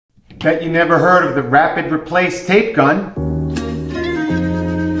Bet you never heard of the rapid replace tape gun.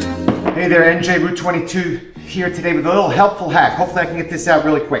 Hey there, NJ Route 22 here today with a little helpful hack. Hopefully I can get this out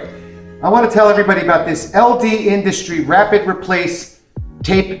really quick. I want to tell everybody about this LD Industry rapid replace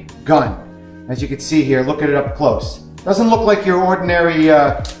tape gun. As you can see here, look at it up close. Doesn't look like your ordinary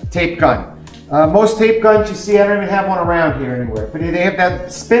tape gun. Most tape guns you see, I don't even have one around here anywhere, but they have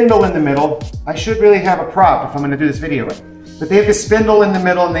that spindle in the middle. I should really have a prop if I'm going to do this video right. But they have the spindle in the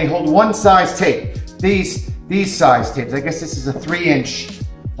middle and they hold one size tape. These size tapes. I guess this is a 3-inch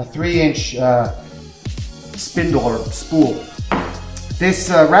spindle or spool.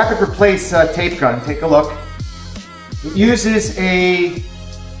 This rapid replace tape gun, take a look. It uses a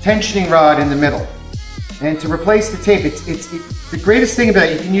tensioning rod in the middle. And to replace the tape, the greatest thing about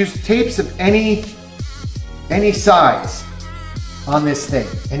it, you can use tapes of any size on this thing.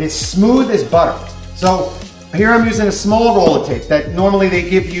 And it's smooth as butter. So here I'm using a small roll of tape that normally they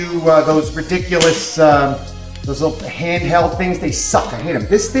give you those ridiculous, those little handheld things. They suck, I hate them.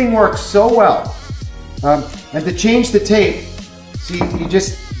 This thing works so well. And to change the tape, see, you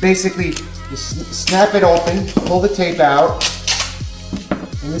just basically snap it open, pull the tape out,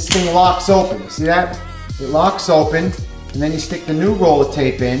 and this thing locks open. See that? It locks open, and then you stick the new roll of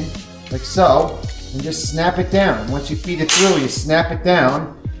tape in, like so, and just snap it down. Once you feed it through, you snap it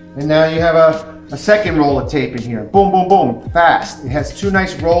down, and now you have a second roll of tape in here. Boom, boom, boom, fast. It has two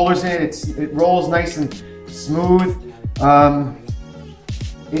nice rollers in it. It rolls nice and smooth.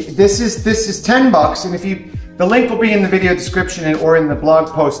 This is 10 bucks, and the link will be in the video description or in the blog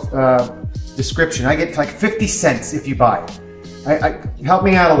post description. I get like 50 cents if you buy it. Help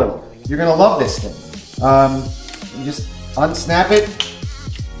me out a little. You're gonna love this thing. You just unsnap it,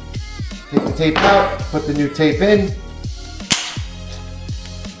 take the tape out, put the new tape in,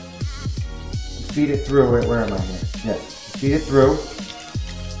 feed it through. Where am I here? Yeah, feed it through.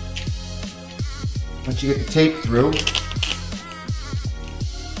 Once you get the tape through,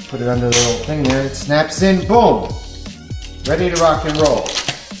 put it under the little thing there, it snaps in, boom! Ready to rock and roll.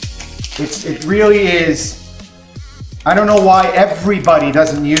 It really is, I don't know why everybody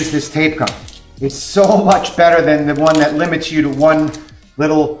doesn't use this tape gun. It's so much better than the one that limits you to one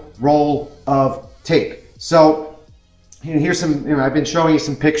little roll of tape. So, here's some, I've been showing you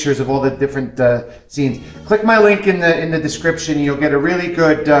some pictures of all the different scenes. Click my link in the description, you'll get a really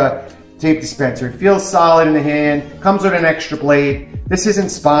good tape dispenser. It feels solid in the hand, comes with an extra blade. This isn't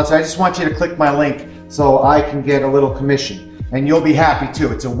sponsored, I just want you to click my link so I can get a little commission. And you'll be happy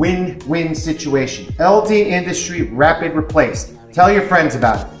too. It's a win-win situation. LD Industry Rapid Replace. Tell your friends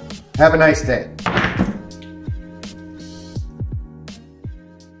about it. Have a nice day.